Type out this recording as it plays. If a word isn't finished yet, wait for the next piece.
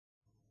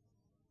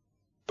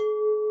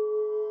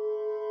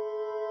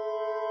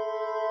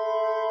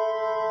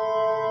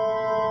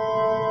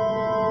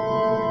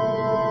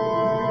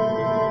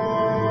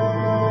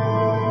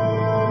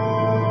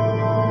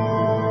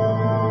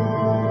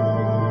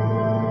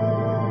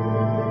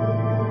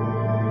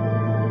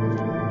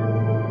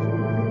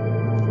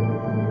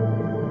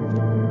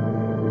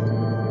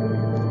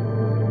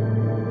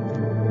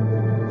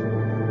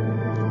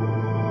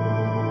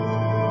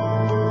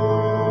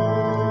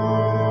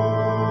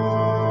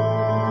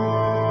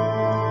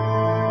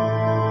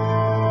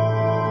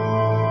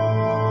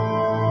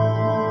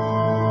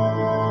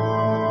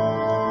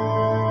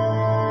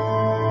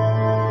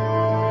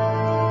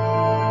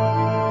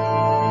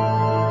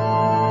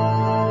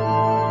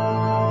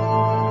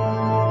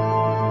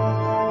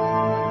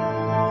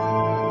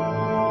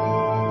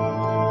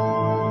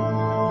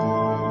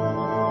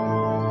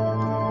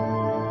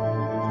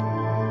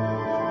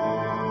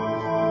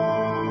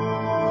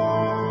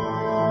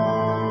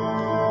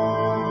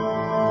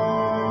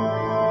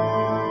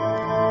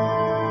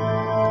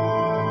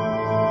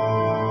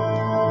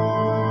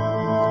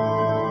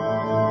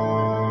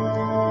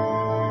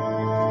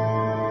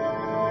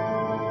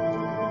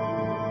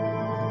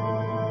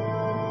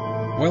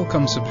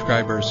Welcome,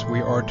 subscribers.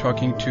 We are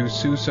talking to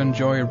Susan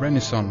Joy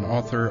Rennison,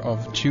 author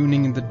of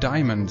Tuning the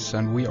Diamonds,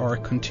 and we are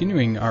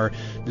continuing our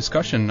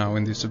discussion now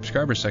in the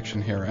subscriber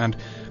section here. And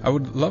I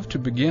would love to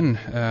begin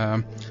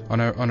on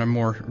a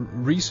more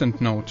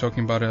recent note,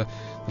 talking about the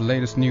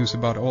latest news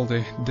about all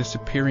the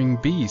disappearing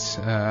bees.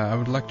 I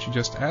would like to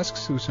just ask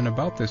Susan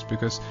about this,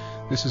 because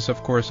this is,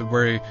 of course, a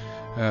very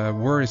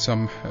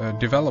worrisome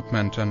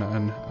development,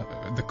 and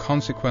the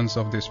consequence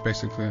of this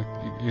basically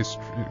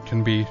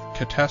can be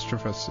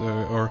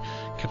catastrophic,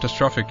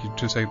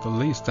 to say the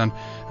least. And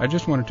I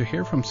just wanted to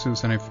hear from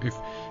Susan if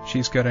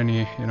she's got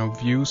any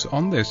views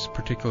on this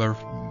particular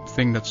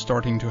thing that's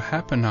starting to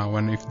happen now,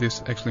 and if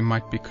this actually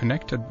might be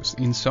connected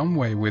in some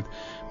way with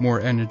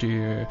more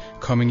energy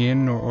coming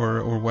in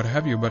or what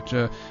have you. But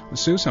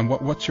Susan,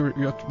 what's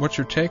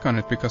your take on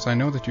it? Because I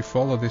know that you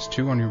follow this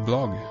too on your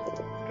blog.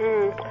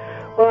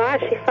 Well, I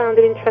actually found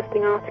an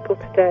interesting article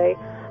today,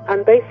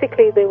 and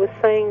basically they were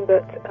saying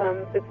that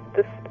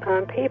the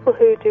people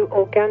who do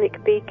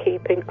organic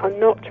beekeeping are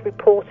not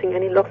reporting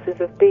any losses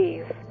of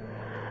bees,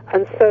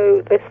 and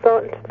so they're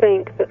starting to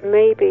think that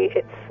maybe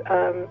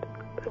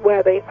it's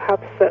where they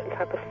have certain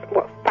type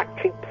of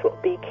factory sort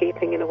of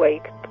beekeeping, in a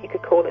way you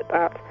could call it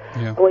that,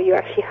 where you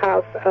actually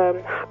have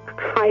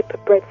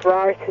hyper-bred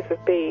varieties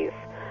of bees,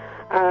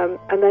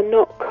 and they're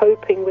not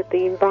coping with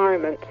the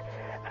environment.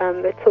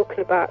 They're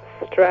talking about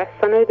stress.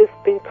 I know there's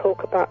been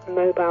talk about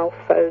mobile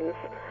phones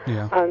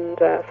and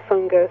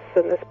fungus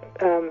and there's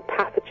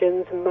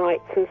pathogens and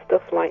mites and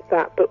stuff like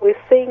that. But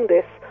we're seeing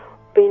this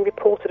being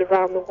reported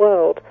around the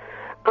world.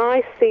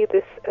 I see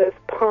this as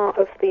part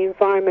of the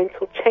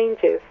environmental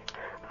changes.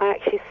 I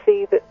actually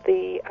see that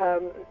the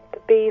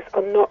bees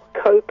are not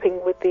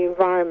coping with the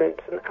environment,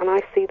 and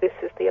I see this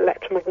as the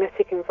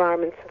electromagnetic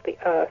environment of the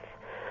Earth.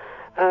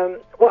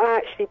 What I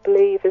actually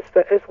believe is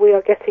that as we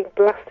are getting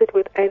blasted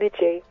with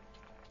energy,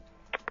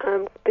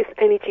 this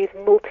energy is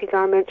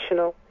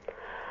multidimensional,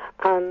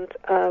 and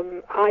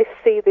I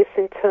see this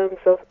in terms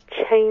of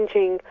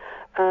changing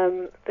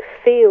the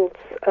fields,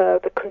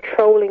 the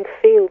controlling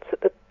fields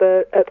that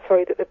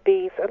the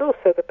bees and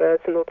also the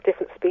birds and all the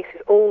different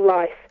species, all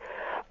life,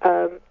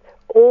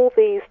 all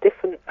these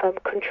different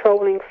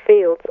controlling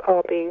fields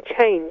are being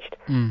changed.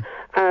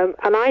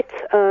 And I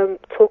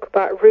talk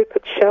about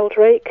Rupert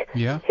Sheldrake,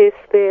 his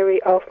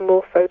theory of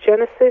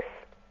morphogenesis,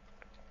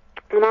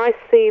 and I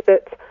see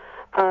that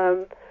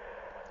the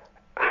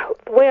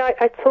way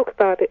I talk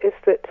about it is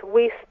that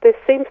there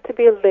seems to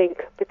be a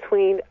link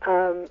between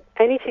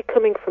energy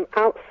coming from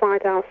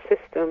outside our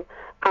system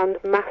and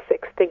mass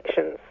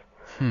extinctions.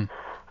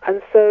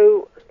 And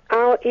so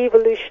our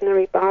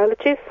evolutionary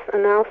biologists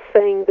are now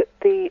saying that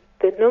the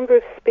number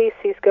of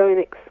species going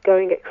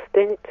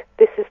extinct,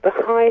 this is the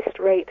highest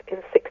rate in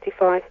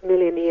 65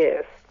 million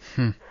years.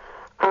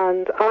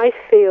 And I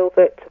feel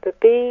that the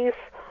bees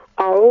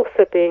are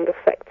also being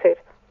affected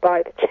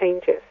by the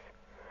changes.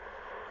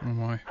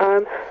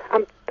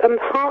 I'm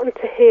heartened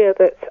to hear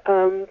that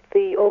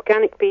the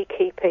organic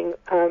beekeeping,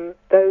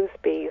 those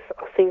bees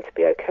seem to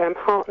be okay. I'm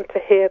heartened to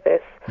hear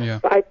this,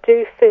 but I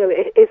do feel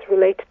it is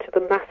related to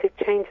the massive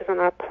changes on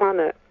our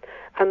planet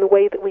and the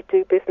way that we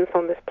do business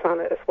on this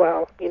planet as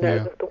well.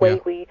 The way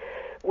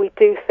we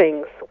do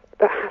things,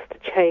 that has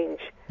to change.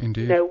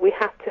 Indeed. We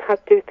have to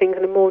do things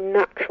in a more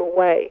natural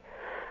way.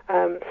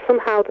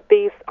 Somehow the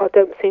bees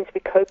don't seem to be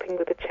coping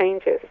with the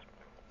changes,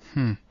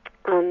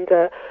 and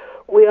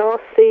we are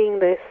seeing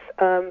this,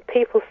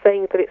 people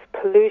saying that it's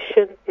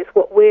pollution, it's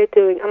what we're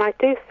doing, and I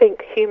do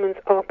think humans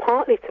are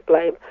partly to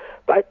blame,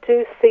 but I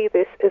do see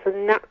this as a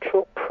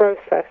natural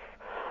process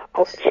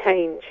of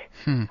change.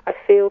 I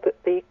feel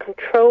that the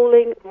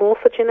controlling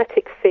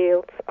morphogenetic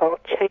fields are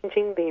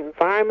changing, the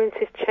environment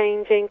is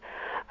changing,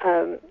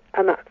 and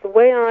that's the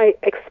way I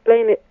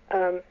explain it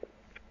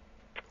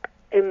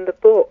in the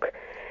book,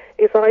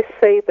 is I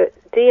say that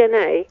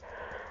DNA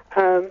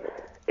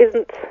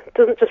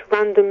doesn't just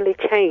randomly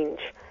change.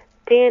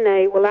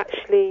 DNA will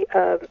actually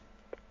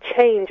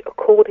change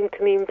according to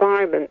the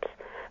environment.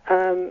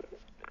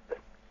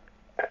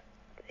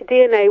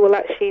 DNA will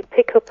actually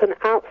pick up an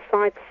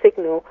outside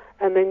signal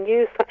and then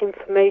use that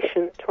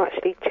information to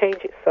actually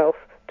change itself,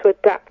 to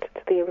adapt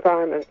to the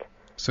environment.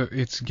 So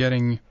it's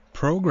getting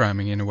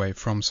programming in a way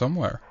from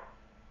somewhere?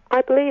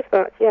 I believe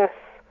that, yes.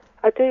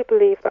 I do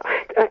believe that.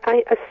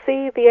 I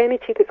see the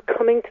energy that's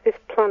coming to this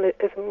planet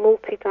as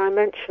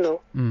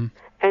multidimensional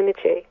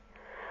energy,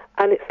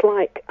 and it's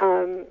like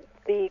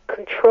the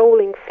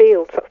controlling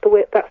fields. That's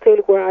the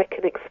only way I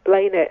can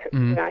explain it.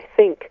 I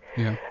think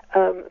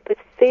the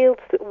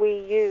fields that we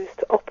use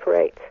to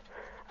operate,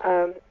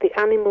 the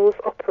animals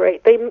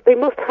operate. They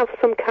must have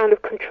some kind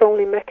of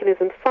controlling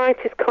mechanism.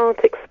 Scientists can't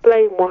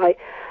explain why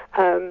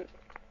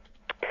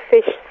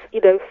fish,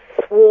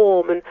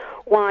 swarm, and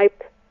why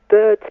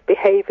birds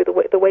behave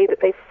the way that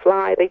they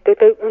fly. They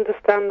don't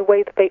understand the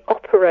way that they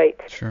operate.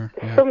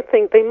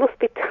 Something, they must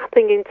be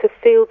tapping into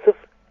fields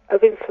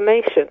of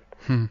information,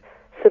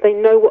 so they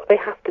know what they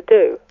have to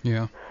do.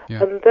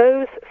 And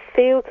those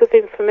fields of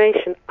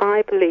information,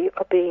 I believe,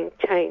 are being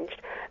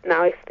changed.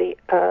 Now, if the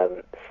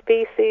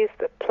species,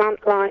 the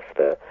plant life,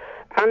 the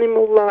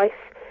animal life,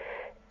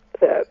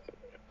 the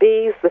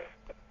bees, the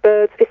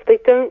birds, if they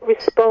don't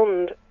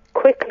respond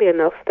quickly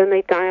enough, then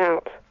they die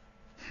out.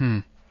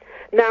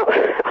 Now,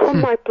 on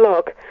my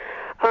blog,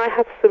 I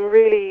have some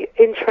really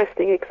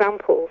interesting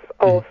examples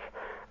of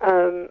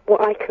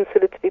what I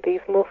consider to be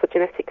these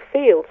morphogenetic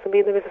fields. I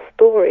mean, there is a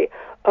story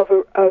of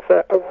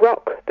a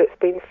rock that's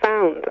been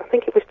found, I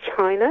think it was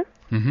China,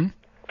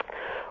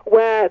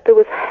 where there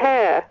was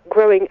hair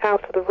growing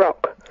out of the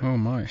rock. Oh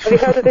my! Have you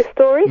heard of this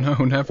story? No,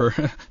 never.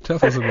 Tell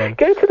us about it.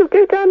 Go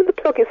down to the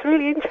blog. It's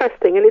really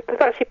interesting, and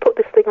they've actually put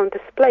this thing on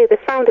display. They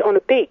found it on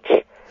a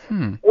beach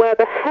where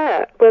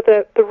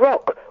the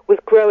rock was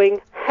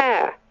growing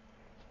hair.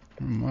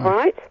 Oh my.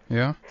 Right?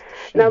 Yeah.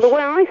 Now, the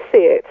way I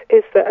see it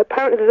is that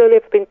apparently there's only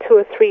ever been 2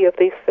 or 3 of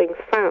these things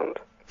found.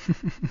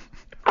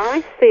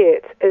 I see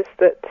it as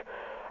that,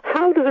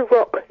 how does a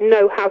rock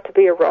know how to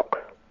be a rock?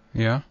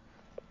 Yeah.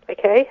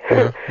 Okay?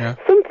 Yeah.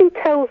 Something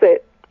tells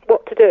it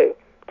what to do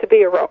to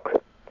be a rock.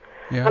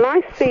 Yeah. And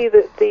I see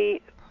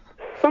that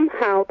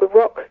somehow the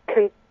rock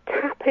can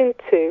tap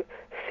into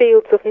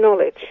fields of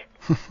knowledge.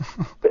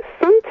 But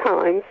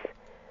sometimes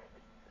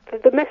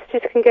the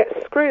messages can get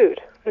screwed.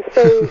 And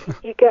so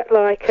you get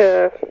like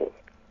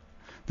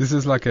this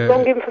is like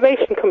wrong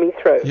information coming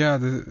through. Yeah,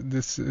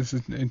 this is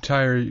an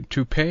entire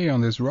toupee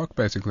on this rock,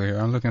 basically.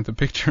 I'm looking at the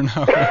picture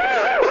now.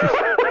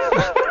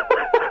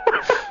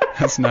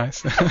 That's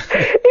nice.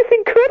 It's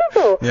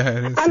incredible. Yeah,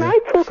 it is. And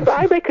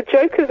I make a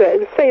joke of it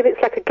and say that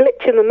it's like a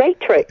glitch in the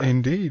Matrix.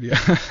 Indeed, yeah.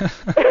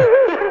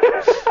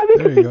 I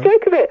make a big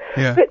joke of it.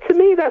 Yeah. But to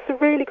me, that's a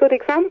really good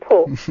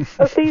example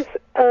of these.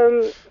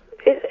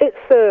 It's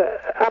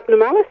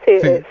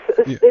abnormality.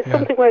 It's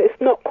something where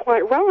it's not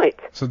quite right.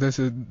 So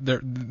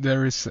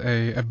there is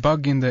a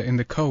bug in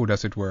the code,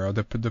 as it were, or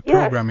the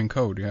programming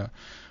code. Yeah.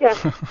 Yeah.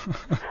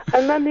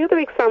 And then the other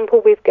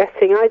example we're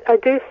getting,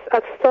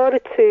 I've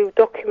started to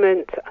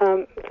document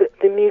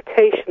the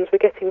mutations. We're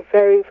getting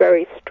very,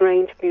 very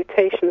strange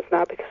mutations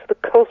now because of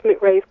the cosmic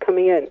rays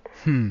coming in.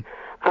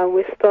 And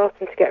we're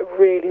starting to get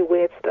really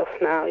weird stuff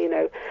now,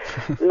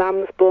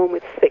 lambs born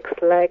with 6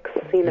 legs,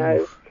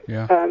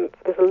 Yeah.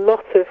 There's a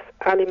lot of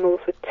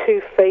animals with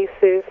 2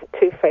 faces,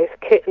 2-faced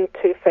kitten,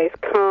 2-faced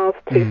calves,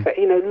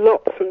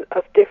 lots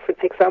of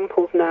different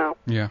examples now.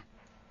 Yeah.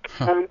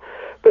 Huh.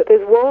 But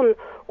there's one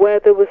where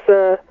there was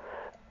a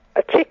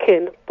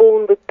chicken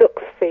born with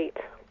duck's feet.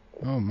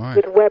 Oh my.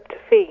 With webbed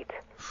feet.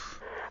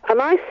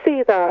 And I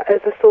see that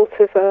as a sort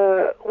of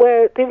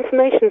where the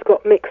information's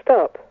got mixed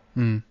up.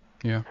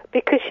 Yeah.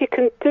 Because you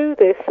can do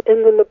this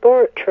in the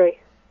laboratory.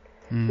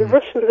 The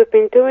Russians have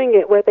been doing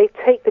it where they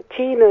take the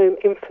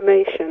genome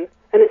information,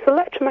 and it's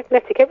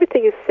electromagnetic,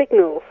 everything is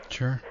signals.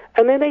 Sure.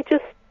 And then they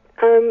just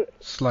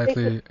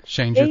slightly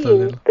change it a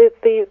little.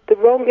 The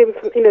wrong,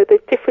 the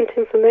different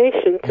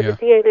information to the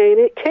DNA,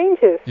 and it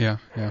changes. Yeah.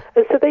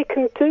 And so they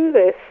can do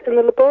this in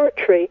the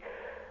laboratory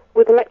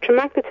with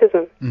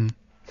electromagnetism.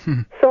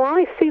 So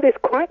I see this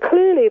quite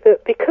clearly,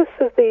 that because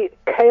of the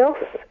chaos,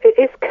 it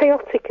is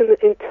chaotic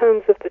in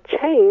terms of the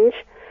change,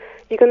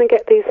 you're going to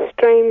get these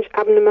strange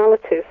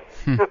abnormalities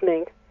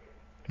happening.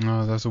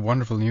 Oh, that's a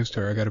wonderful news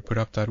story. I got to put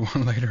up that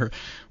one later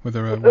with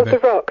the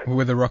rock.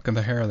 With the rock and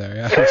the hair there.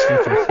 Yeah,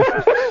 absolutely.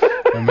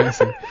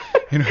 Amazing.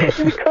 It's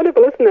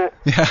incredible, isn't it?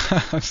 Yeah,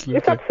 absolutely.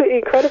 It's absolutely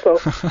incredible.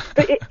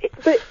 but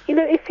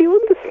if you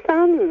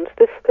understand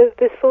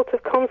this sort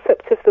of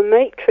concept of the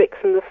matrix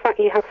and the fact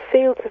you have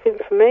fields of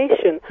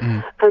information,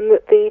 and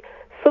that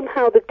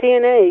somehow the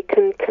DNA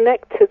can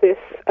connect to this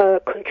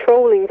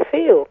controlling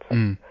field.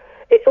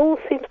 It all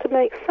seems to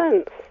make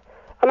sense.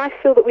 And I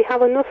feel that we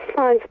have enough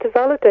science to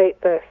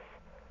validate this.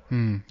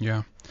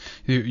 Yeah.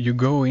 You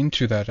go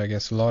into that, I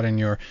guess, a lot in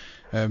your,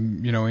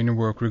 in your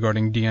work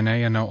regarding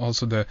DNA, and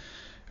also the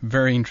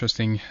very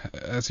interesting,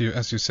 as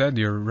you said,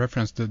 you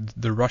referenced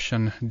the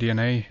Russian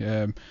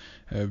DNA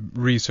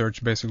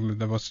research, basically,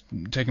 that was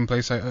taking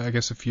place, I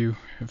guess, a few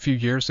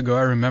years ago.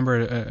 I remember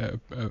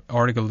an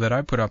article that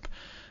I put up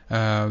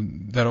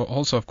that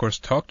also, of course,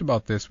 talked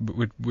about this,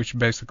 which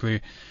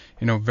basically,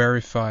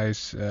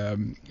 verifies,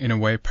 in a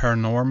way,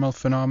 paranormal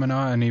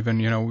phenomena, and even,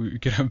 you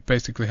can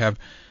basically have,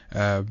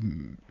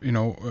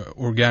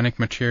 organic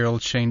material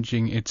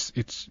changing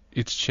its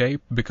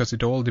shape, because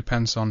it all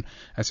depends on,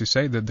 as you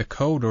say, the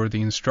code or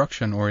the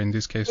instruction, or in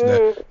this case,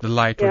 the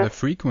light or the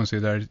frequency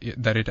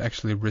that it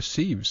actually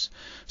receives.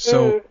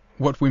 So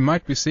what we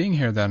might be seeing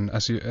here, then,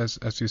 as you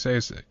say,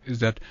 is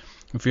that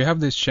if you have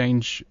this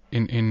change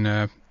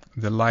in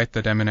the light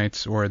that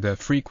emanates, or the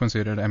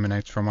frequency that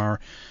emanates from our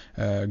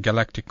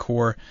galactic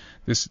core,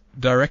 this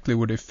directly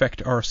would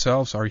affect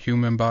ourselves, our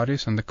human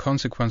bodies, and the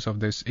consequence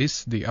of this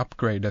is the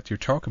upgrade that you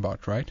talk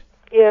about, right?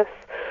 Yes.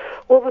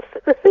 Well,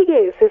 the thing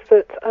is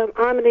that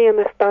I'm an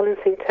EMF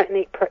balancing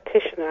technique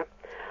practitioner,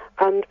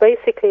 and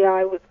basically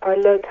I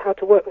learned how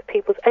to work with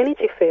people's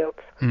energy fields.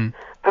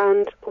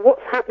 And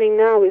what's happening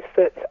now is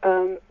that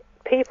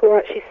people are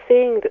actually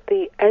seeing that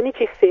the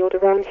energy field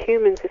around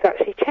humans is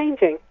actually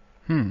changing.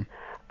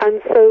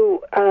 And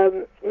so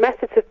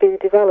methods have been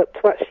developed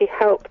to actually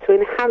help to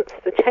enhance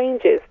the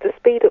changes, to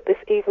speed up this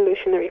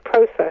evolutionary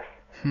process,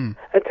 and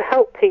to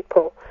help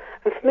people.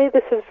 And for me,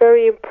 this is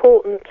very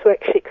important to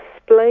actually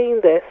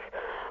explain this,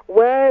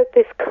 where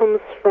this comes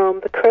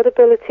from, the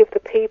credibility of the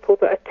people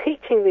that are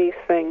teaching these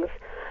things,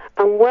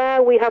 and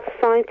where we have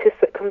scientists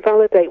that can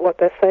validate what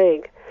they're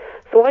saying.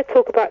 So I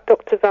talk about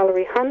Dr.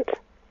 Valerie Hunt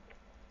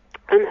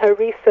and her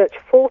research,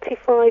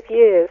 45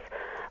 years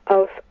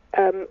of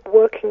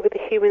working with the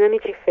human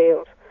energy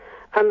field.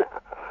 And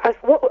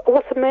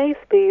what amazed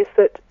me is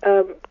that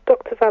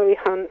Dr. Valerie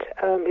Hunt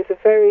is a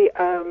very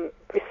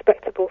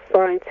respectable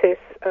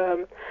scientist,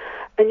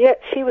 and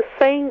yet she was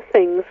saying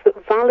things that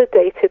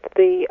validated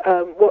the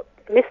what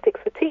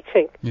mystics were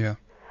teaching. Yeah.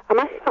 And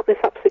I found this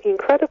absolutely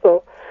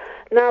incredible.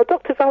 Now,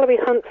 Dr. Valerie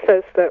Hunt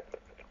says that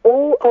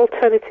all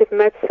alternative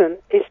medicine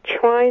is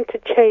trying to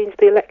change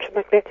the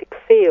electromagnetic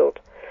field.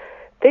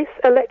 This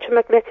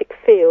electromagnetic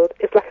field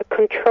is like a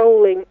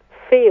controlling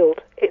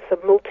field. It's a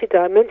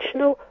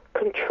multidimensional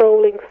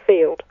controlling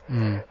field.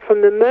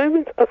 From the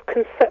moment of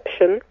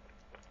conception,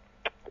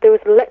 there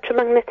is an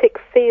electromagnetic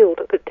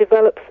field that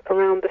develops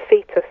around the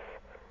fetus.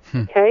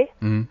 Okay?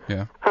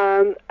 Yeah.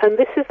 And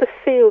this is the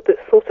field that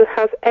sort of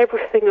has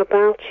everything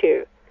about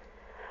you.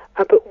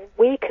 But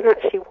we can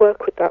actually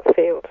work with that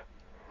field.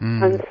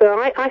 And so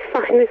I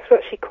find this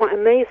actually quite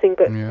amazing.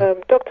 But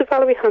Dr.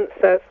 Valerie Hunt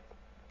says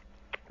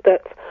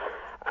that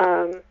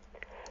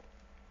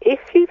if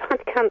you've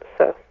had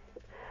cancer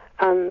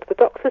and the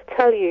doctors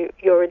tell you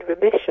you're in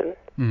remission,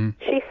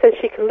 she says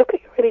she can look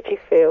at your energy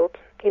field,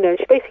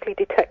 she basically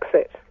detects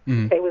it,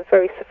 okay, with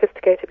very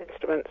sophisticated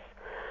instruments.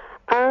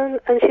 And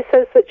she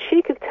says that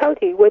she can tell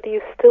you whether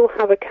you still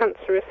have a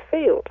cancerous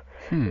field.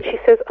 She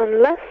says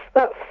unless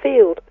that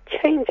field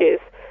changes,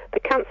 the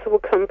cancer will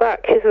come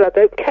back. She says, I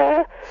don't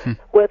care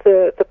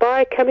whether the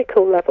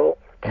biochemical level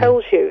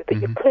tells you that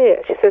you're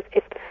clear. She says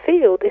if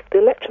the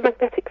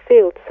electromagnetic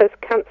field says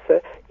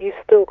cancer, you've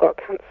still got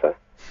cancer.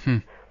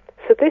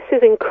 So this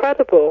is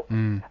incredible,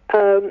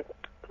 that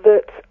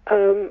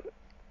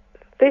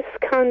this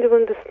kind of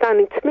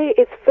understanding, to me,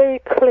 it's very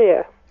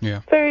clear.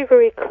 Yeah. Very,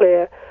 very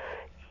clear.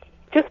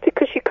 Just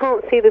because you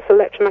can't see this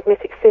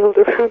electromagnetic field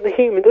around the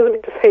human doesn't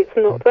mean to say it's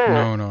not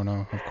there.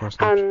 No, of course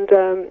not. And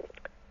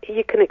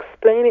you can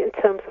explain it in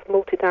terms of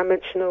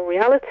multidimensional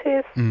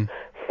realities.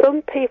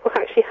 Some people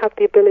actually have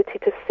the ability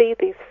to see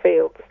these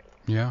fields.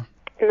 Yeah.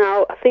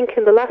 Now, I think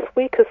in the last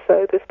week or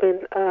so, there's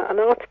been an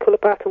article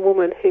about a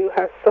woman who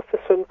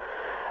suffers from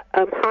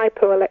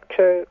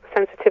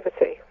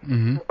hyper-electrosensitivity.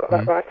 I've got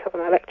that right,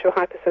 haven't I?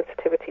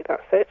 Electro-hypersensitivity,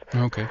 that's it.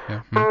 Okay,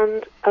 yeah.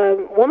 And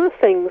one of the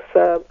things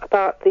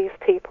about these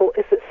people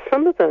is that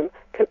some of them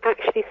can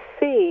actually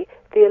see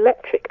the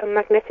electric and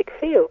magnetic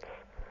fields.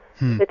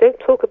 They don't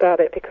talk about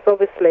it because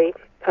obviously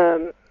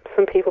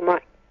some people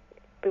might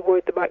be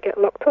worried they might get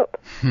locked up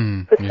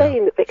for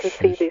saying that they can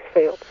see these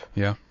fields.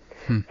 Yeah.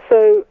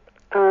 So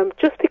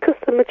just because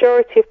the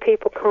majority of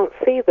people can't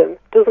see them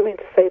doesn't mean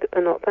to say that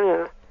they're not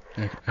there.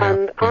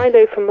 And I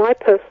know from my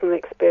personal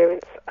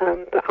experience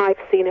that I've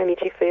seen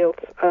energy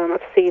fields.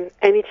 I've seen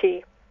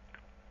energy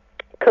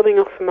coming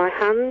off of my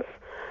hands.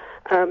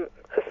 I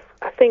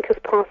think as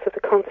part of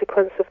the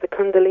consequence of the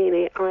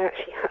Kundalini, I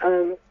actually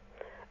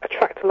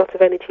attract a lot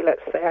of energy,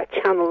 let's say. I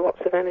channel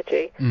lots of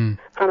energy. And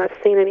I've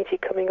seen energy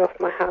coming off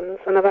my hands.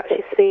 And I've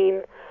actually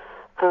seen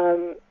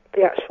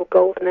the actual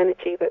golden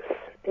energy that's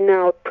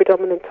now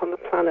predominant on the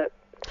planet.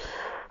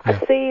 I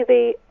see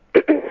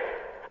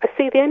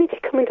the energy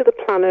coming to the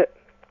planet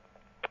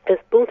as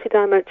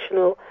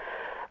multidimensional,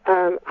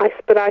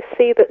 but I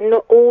see that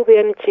not all the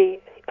energy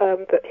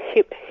that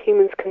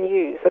humans can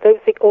use. I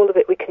don't think all of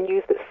it we can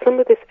use, but some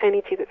of this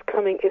energy that's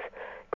coming is